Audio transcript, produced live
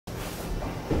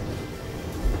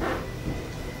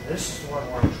this is the one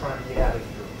where I'm trying to get out of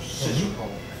your scissor hole.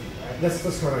 Right? That's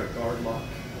called a guard lock.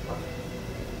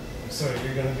 So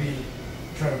you're going to be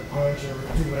trying to punch or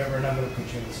do whatever, and I'm going to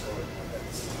put you in this guard.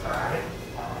 Alright.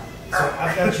 So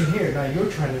I've got you here. Now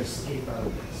you're trying to escape out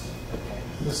of this. Okay.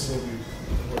 This is what we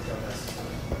worked on last time.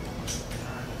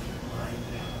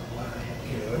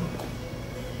 Good.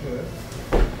 Good.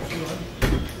 Good.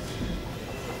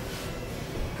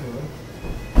 Good.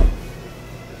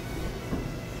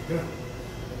 Good.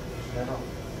 Now,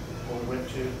 where we went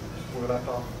to, where we left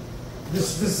off.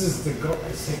 This is the go.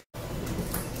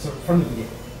 So from the beginning.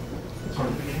 From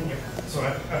the beginning, yeah. So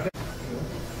I've got.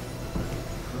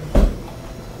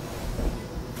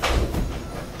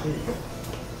 There you go.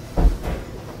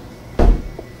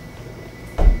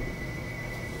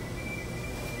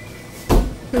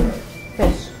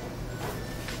 Face.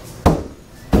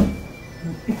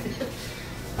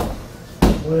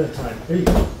 One at a time. There you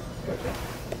go. Gotcha.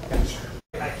 Gotcha.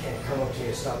 I can't come up to you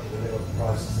and stop you in the middle of the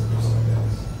process and do something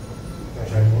else. Can I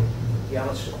try one? Yeah,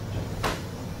 let's do it.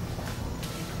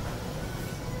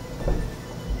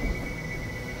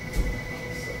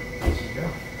 There you go.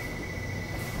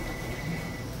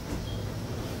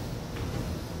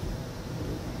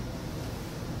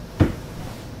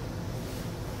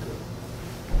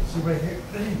 See right here?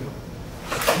 There you go.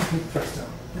 You can press down.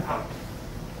 Out.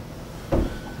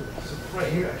 So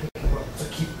right here, I can come up. So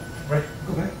keep right.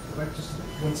 Go back just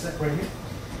one step right here.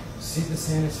 See, this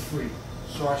hand is free.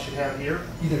 So I should have here.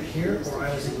 Either here or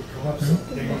as it would come up. So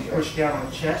Then you push down on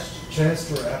the chest.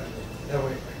 chest or abdomen. That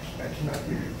way, I cannot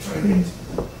try it.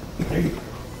 There you go.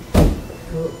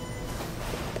 Good.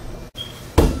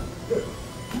 Good.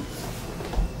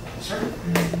 Sir.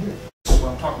 This is what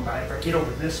I'm talking about. If I get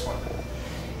over this one,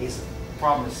 is the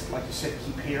problem is, like you said,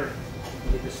 keep here.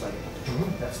 Get this leg.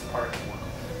 That's the part I want.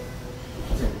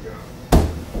 There we go.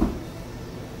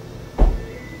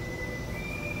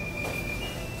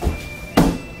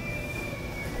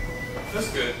 That's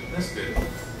good. That's good.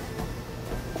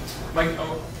 Mike,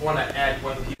 I want to add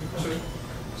one piece.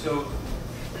 So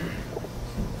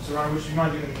Ron, would you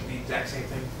mind doing the exact same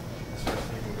thing as far as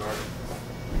thinking guard?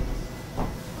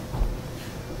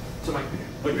 So Mike,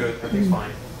 look good. Everything's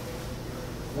fine.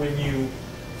 When you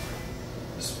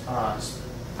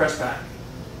press back,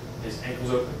 his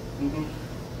ankle's open.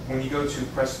 When you go to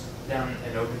press down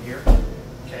and open here,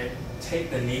 okay, take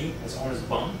the knee that's on his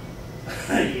bum.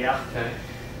 Yeah. Okay.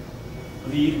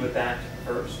 Lead with that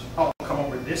first. Oh, come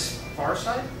over this far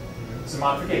side? It's a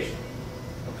modification.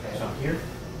 Okay. So here.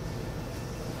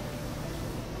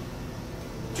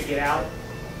 To get out,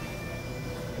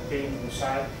 getting to the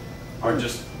side. Or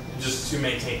just to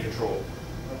maintain control.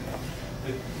 Okay.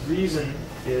 The reason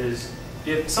is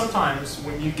if sometimes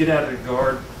when you get out of the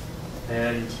guard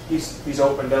and he's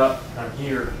opened up and I'm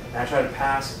here and I try to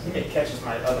pass, he may catch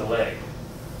my other leg.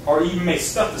 Or he may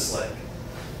stuff this leg.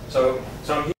 So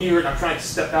I'm here and I'm trying to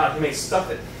step out, he may stuff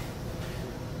it.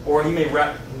 Or he may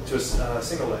wrap into a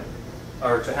single leg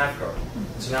or to half guard.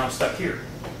 So now I'm stuck here.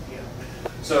 Yeah.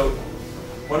 So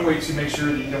one way to make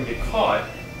sure that you don't get caught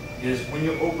is when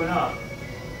you open up,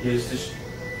 is just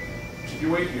keep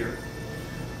your weight here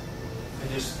and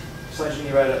just slide your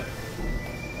knee right up.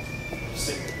 Just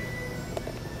stick it.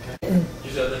 Okay.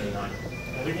 Use the other knee on.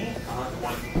 Other knee?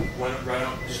 One right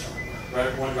on, just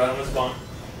one right on his bum.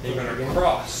 Then you're going to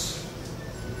cross.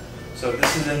 So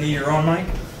this is the knee you're on, Mike.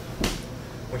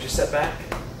 Once you step back,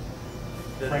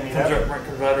 then Bring it it comes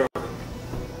up. right over.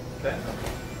 Okay.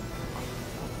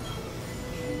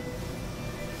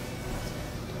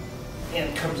 And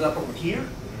it comes up over here.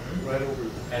 Right over.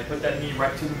 And put that knee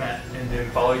right to the mat, and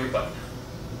then follow your butt.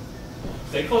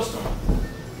 Stay close to him.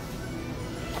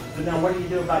 But now what do you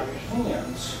do about your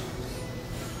hands?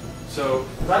 So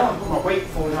Because I don't want to put my weight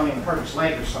fully on him, hurt his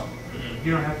leg or something.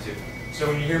 you don't have to. So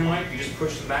when you hear Mike, you just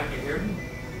push the back of here.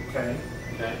 Okay.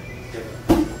 Okay.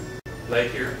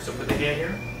 Leg here. So put the hand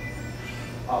here.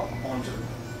 Onto.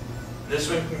 This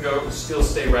one can go, still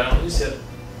stay right on his hip.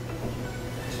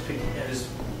 Just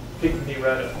pick the knee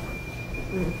right up.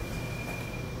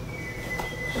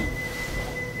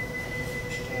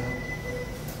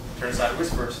 Turn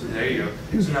sideways first. There you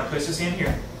go. So now place this hand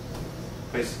here.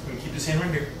 Keep this hand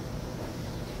right here.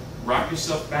 Rock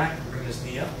yourself back and bring this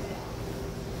knee up.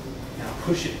 Now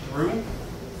push it through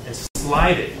and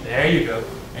slide it. There you go.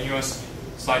 And you want to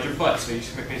slide your butt so you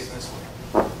should be facing this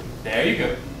way. There you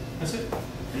go. That's it.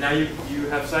 And now you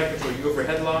have side control. You go for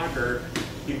headlock or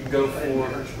you can go for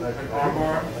an arm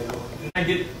bar. I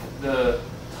get the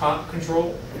top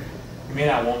control. You may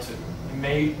not want to. You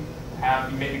may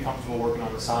be comfortable working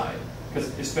on the side.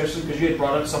 Especially because you had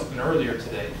brought up something earlier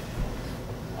today.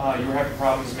 You were having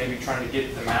problems maybe trying to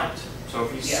get the mount So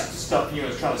if he's Yeah. stuff you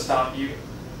and is trying to stop you,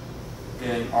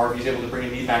 then or if he's able to bring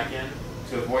a knee back in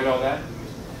to avoid all that,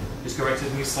 just go right to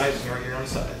the knee slides and you're right here on the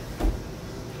side.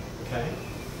 Okay?